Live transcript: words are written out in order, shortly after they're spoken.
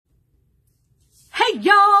Hey,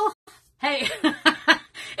 y'all. Hey,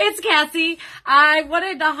 it's Cassie. I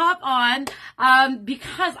wanted to hop on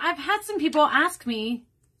because I've had some people ask me,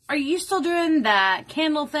 are you still doing that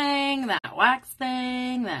candle thing, that wax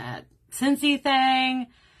thing, that Scentsy thing?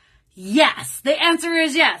 Yes. The answer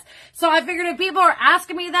is yes. So I figured if people are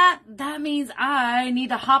asking me that, that means I need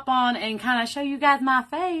to hop on and kind of show you guys my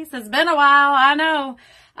face. It's been a while, I know.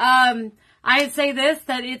 I'd say this,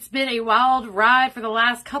 that it's been a wild ride for the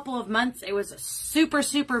last couple of months. It was super,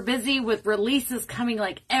 super busy with releases coming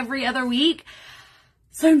like every other week.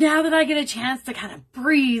 So now that I get a chance to kind of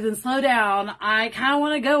breathe and slow down, I kind of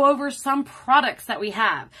want to go over some products that we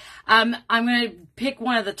have. I'm going to pick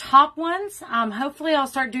one of the top ones. Hopefully I'll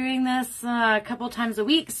start doing this a couple times a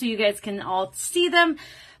week so you guys can all see them.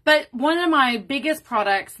 But one of my biggest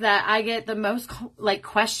products that I get the most like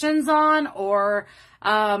questions on, or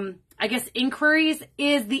I guess inquiries,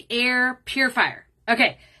 is the air purifier.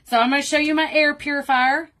 Okay, so I'm going to show you my air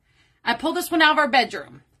purifier. I pulled this one out of our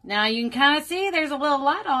bedroom. Now you can kind of see there's a little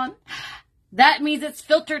light on. That means it's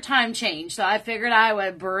filter time change. So I figured I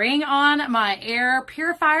would bring on my air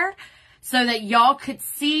purifier so that y'all could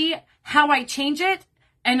see how I change it,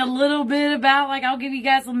 and a little bit about, like, I'll give you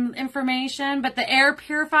guys some information. But the air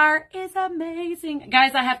purifier is amazing.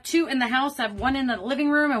 Guys, I have two in the house. I have one in the living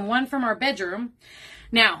room and one from our bedroom.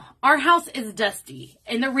 Now, our house is dusty.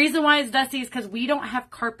 And the reason why it's dusty is because we don't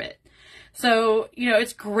have carpet. So, you know,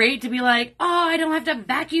 it's great to be like, oh, I don't have to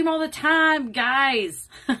vacuum all the time. Guys,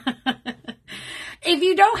 if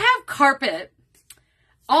you don't have carpet,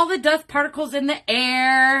 all the dust particles in the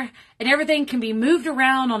air and everything can be moved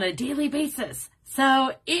around on a daily basis.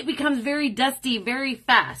 So it becomes very dusty very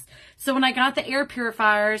fast. So when I got the air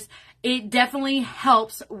purifiers, it definitely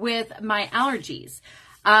helps with my allergies.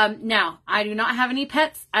 Now, I do not have any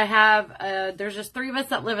pets. I have, there's just 3 of us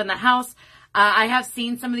that live in the house. I have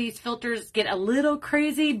seen some of these filters get a little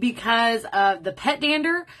crazy because of the pet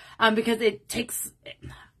dander, because it takes,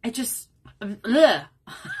 it just, ugh.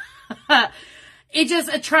 It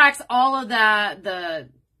just attracts all of that, the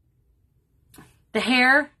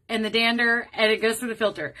hair and the dander, and it goes through the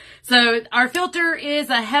filter. So our filter is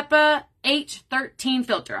a HEPA H13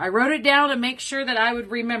 filter. I wrote it down to make sure that I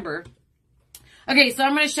would remember. Okay, so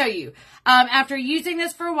I'm going to show you. After using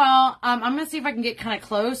this for a while, I'm going to see if I can get kind of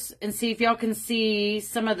close and see if y'all can see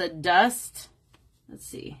some of the dust. Let's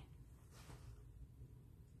see.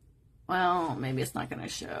 Well, maybe it's not going to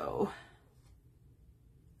show.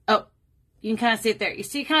 Oh, you can kind of see it there. You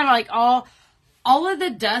see kind of like all of the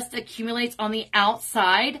dust accumulates on the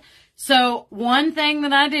outside. So one thing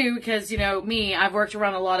that I do, because, you know, me, I've worked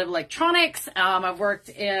around a lot of electronics. I've worked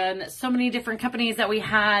in so many different companies that we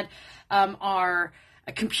had our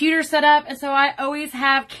computer set up. And so I always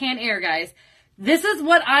have canned air, guys. This is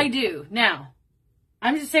what I do. Now,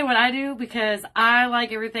 I'm just saying what I do because I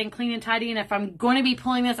like everything clean and tidy. And if I'm going to be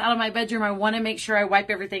pulling this out of my bedroom, I want to make sure I wipe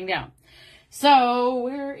everything down. So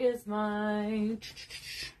where is my...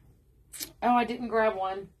 Oh, I didn't grab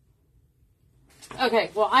one.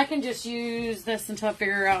 Okay, well, I can just use this until I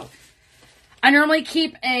figure out. I normally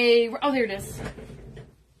keep a... Oh, there it is.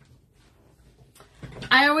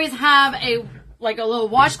 I always have a little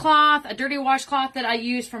washcloth, a dirty washcloth that I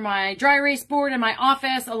use for my dry erase board in my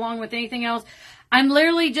office, along with anything else. I'm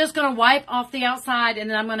literally just going to wipe off the outside, and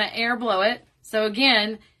then I'm going to air blow it. So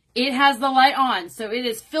again, it has the light on. So it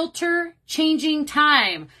is filter changing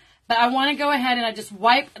time. But I want to go ahead and I just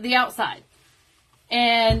wipe the outside.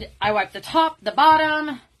 And I wipe the top, the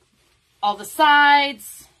bottom, all the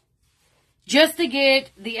sides, just to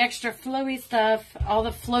get the extra flowy stuff, all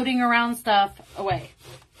the floating around stuff away.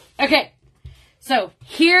 Okay, so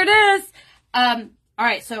here it is. All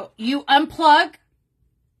right, so you unplug.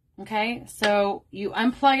 Okay, so you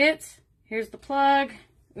unplug it. Here's the plug.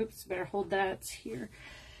 Oops, better hold that here.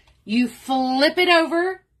 You flip it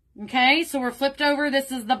over. Okay, so we're flipped over.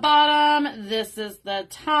 This is the bottom. This is the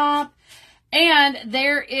top. And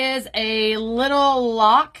there is a little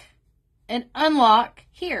lock and unlock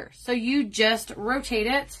here. So you just rotate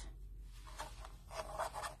it.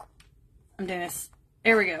 I'm doing this.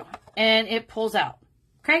 There we go. And it pulls out.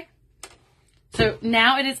 Okay. So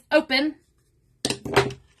now it is open.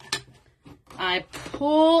 I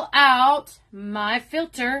pull out my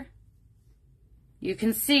filter. You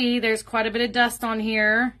can see there's quite a bit of dust on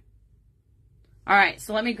here. All right,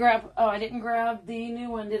 so let me grab, oh, I didn't grab the new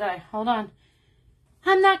one, did I? Hold on.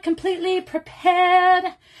 I'm not completely prepared.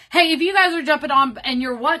 Hey, if you guys are jumping on and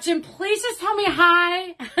you're watching, please just tell me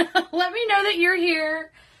hi. Let me know that you're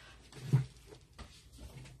here.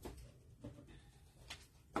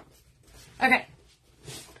 Okay.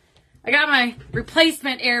 I got my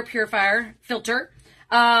replacement air purifier filter.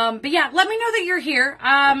 But yeah, let me know that you're here.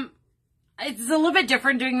 It's a little bit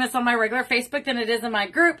different doing this on my regular Facebook than it is in my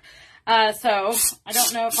group. So I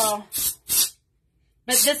don't know if I'll,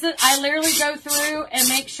 but this is, I literally go through and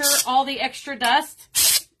make sure all the extra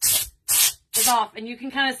dust is off, and you can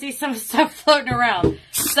kind of see some stuff floating around.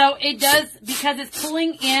 So it does, because it's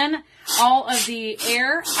pulling in all of the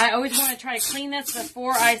air. I always want to try to clean this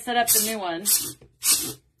before I set up the new one.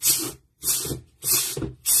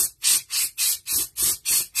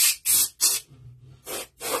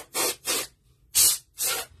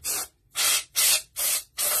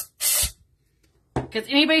 Because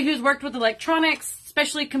anybody who's worked with electronics,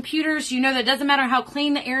 especially computers, you know that it doesn't matter how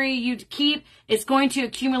clean the area you keep, it's going to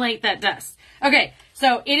accumulate that dust. Okay,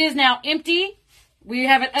 so it is now empty. We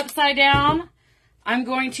have it upside down. I'm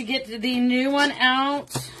going to get the new one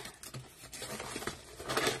out.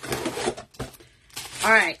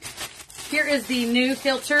 All right, here is the new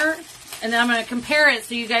filter, and then I'm going to compare it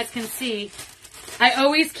so you guys can see. I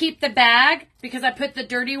always keep the bag because I put the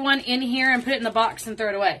dirty one in here and put it in the box and throw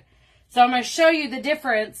it away. So I'm going to show you the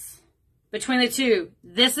difference between the two.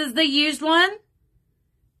 This is the used one.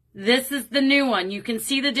 This is the new one. You can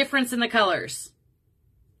see the difference in the colors.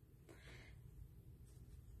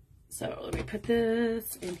 So let me put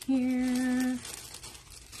this in here.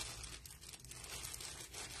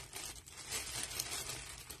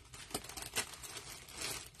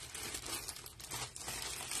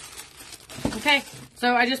 Okay,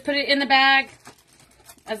 so I just put it in the bag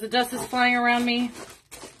as the dust is flying around me.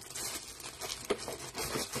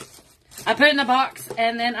 I put it in the box,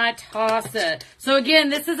 and then I toss it. So again,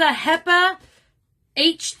 this is a HEPA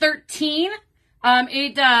H13.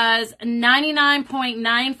 It does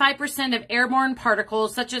 99.95% of airborne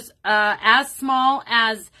particles, such as small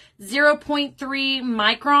as 0.3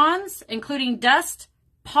 microns, including dust,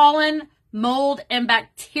 pollen, mold, and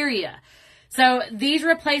bacteria. So these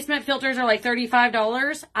replacement filters are like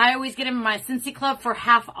 $35. I always get them in my Scentsy Club for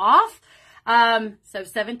half off. So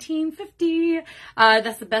 $17.50.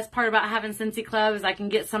 That's the best part about having Scentsy Club is I can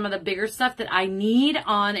get some of the bigger stuff that I need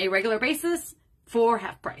on a regular basis for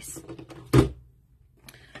half price.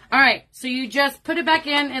 All right, so you just put it back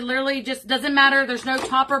in. It literally just doesn't matter. There's no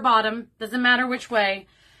top or bottom. Doesn't matter which way.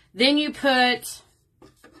 Then you put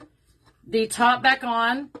the top back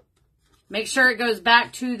on. Make sure it goes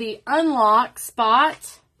back to the unlock spot.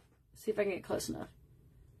 Let's see if I can get close enough.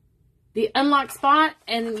 The unlock spot,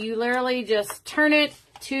 and you literally just turn it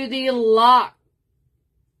to the lock.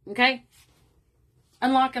 Okay?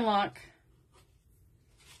 Unlock and lock.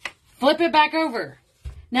 Flip it back over.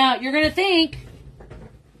 Now, you're going to think,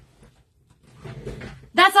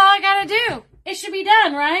 that's all I got to do. It should be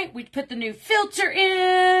done, right? We put the new filter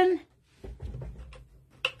in.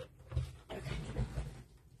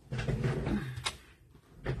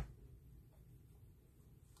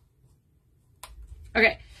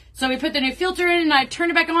 Okay. So we put the new filter in and I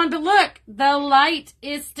turn it back on, but look, the light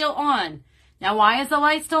is still on. Now, why is the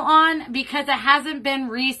light still on? Because it hasn't been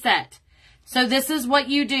reset. So this is what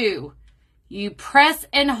you do. You press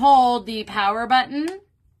and hold the power button.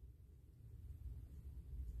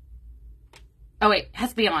 Oh, wait, it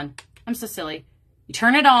has to be on. I'm so silly. You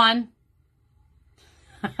turn it on.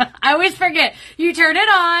 I always forget. You turn it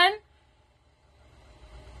on.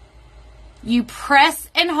 You press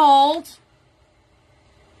and hold.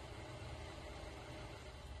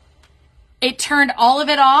 It turned all of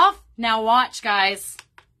it off. Now watch, guys.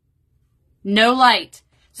 No light.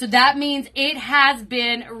 So that means it has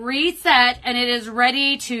been reset and it is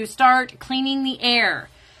ready to start cleaning the air.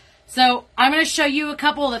 So I'm going to show you a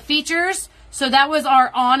couple of the features. So that was our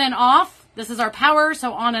on and off. This is our power,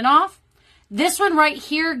 so on and off. This one right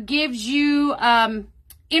here gives you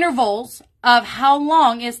intervals of how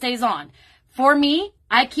long it stays on. For me,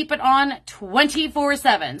 I keep it on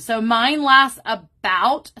 24/7. So mine lasts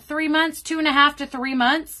about 3 months, 2.5 to 3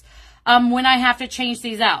 months when I have to change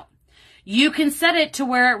these out. You can set it to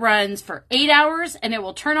where it runs for 8 hours and it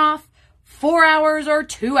will turn off, 4 hours or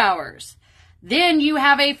 2 hours. Then you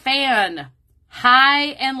have a fan, high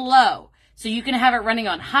and low. So you can have it running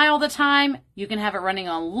on high all the time. You can have it running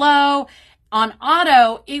on low. On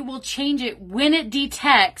auto, it will change it when it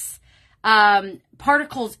detects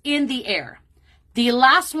particles in the air. The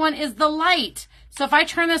last one is the light. So if I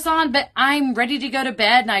turn this on, but I'm ready to go to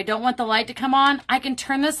bed and I don't want the light to come on, I can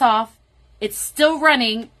turn this off. It's still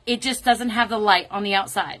running. It just doesn't have the light on the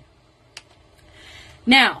outside.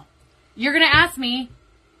 Now, you're going to ask me,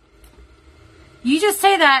 you just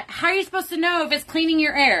say that, how are you supposed to know if it's cleaning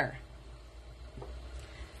your air?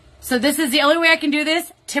 So this is the only way I can do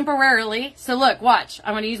this temporarily. So look, watch.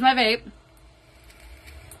 I'm going to use my vape.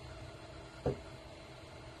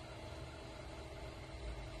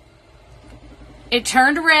 It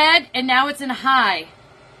turned red, and now it's in high.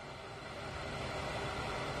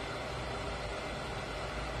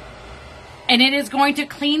 And it is going to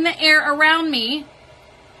clean the air around me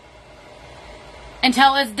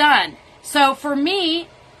until it's done. So for me,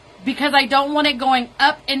 because I don't want it going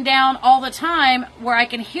up and down all the time where I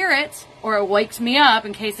can hear it or it wakes me up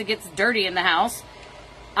in case it gets dirty in the house,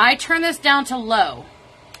 I turn this down to low.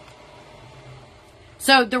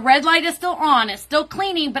 So the red light is still on. It's still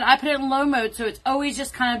cleaning, but I put it in low mode, so it's always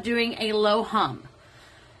just kind of doing a low hum.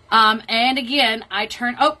 And again, I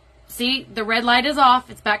turn, oh, see, the red light is off.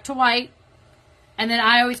 It's back to white. And then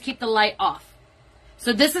I always keep the light off.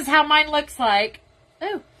 So this is how mine looks like.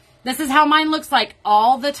 Ooh, this is how mine looks like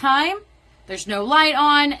all the time. There's no light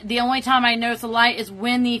on. The only time I notice a light is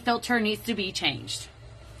when the filter needs to be changed.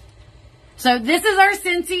 So this is our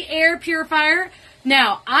Scentsy Air Purifier.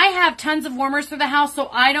 Now, I have tons of warmers for the house, so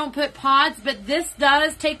I don't put pods, but this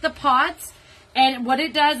does take the pods, and what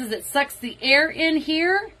it does is it sucks the air in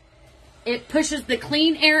here. It pushes the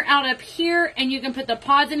clean air out up here, and you can put the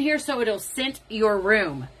pods in here so it'll scent your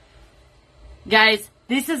room. Guys,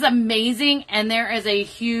 this is amazing, and there is a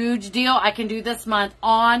huge deal I can do this month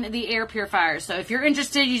on the air purifier. So if you're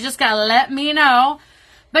interested, you just gotta let me know.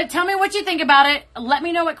 But tell me what you think about it. Let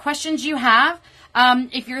me know what questions you have.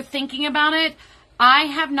 If you're thinking about it, I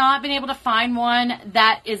have not been able to find one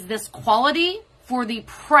that is this quality for the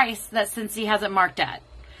price that Scentsy has it marked at.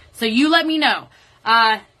 So you let me know.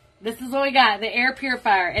 This is what we got, the air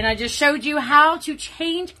purifier. And I just showed you how to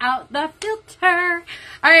change out the filter.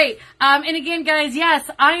 All right. And again, guys, yes,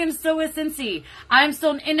 I am still with Scentsy. I am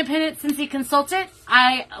still an independent Scentsy consultant.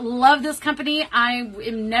 I love this company. I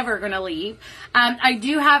am never going to leave. I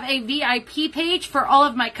do have a VIP page for all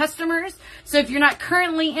of my customers. So if you're not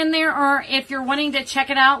currently in there or if you're wanting to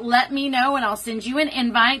check it out, let me know and I'll send you an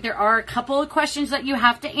invite. There are a couple of questions that you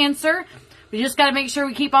have to answer. We just got to make sure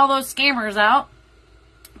we keep all those scammers out.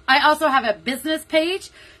 I also have a business page,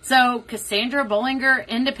 so Casandra Bollinger,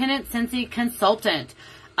 Independent Scentsy Consultant,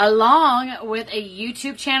 along with a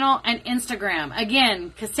YouTube channel and Instagram.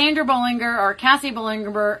 Again, Casandra Bollinger or Cassie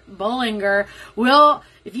Bollinger will,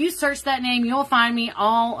 if you search that name, you'll find me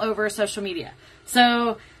all over social media.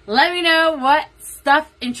 So let me know what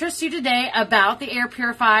stuff interests you today about the air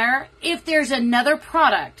purifier. If there's another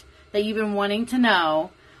product that you've been wanting to know,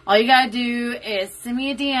 all you gotta do is send me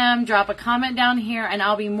a DM, drop a comment down here, and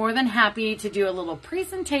I'll be more than happy to do a little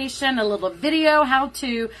presentation, a little video,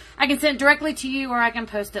 how-to. I can send it directly to you or I can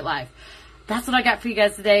post it live. That's what I got for you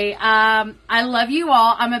guys today. I love you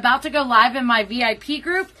all. I'm about to go live in my VIP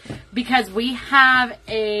group because we have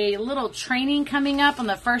a little training coming up on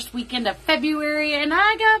the first weekend of February, and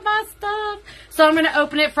I got my stuff. So I'm going to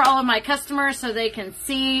open it for all of my customers so they can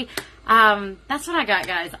see. That's what I got,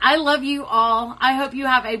 guys. I love you all. I hope you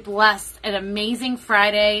have a blessed and amazing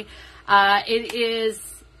Friday.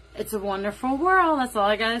 It's a wonderful world. That's all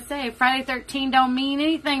I gotta say. Friday 13 don't mean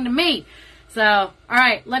anything to me. So, all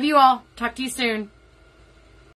right. Love you all. Talk to you soon.